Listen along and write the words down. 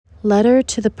Letter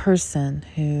to the person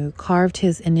who carved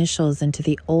his initials into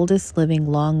the oldest living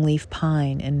longleaf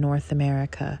pine in North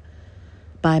America,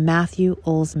 by Matthew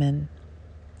Olzmann.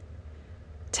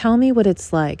 Tell me what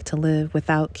it's like to live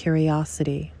without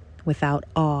curiosity, without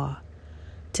awe,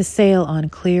 to sail on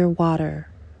clear water,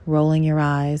 rolling your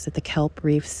eyes at the kelp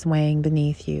reef swaying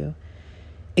beneath you,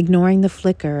 ignoring the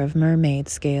flicker of mermaid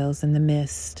scales in the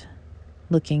mist,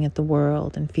 looking at the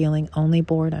world and feeling only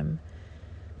boredom,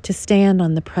 to stand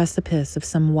on the precipice of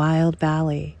some wild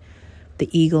valley, the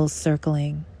eagles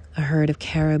circling, a herd of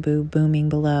caribou booming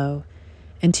below,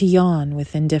 and to yawn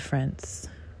with indifference,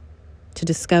 to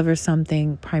discover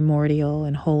something primordial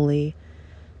and holy,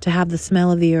 to have the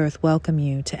smell of the earth welcome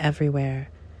you to everywhere,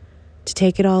 to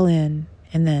take it all in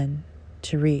and then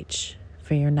to reach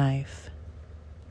for your knife.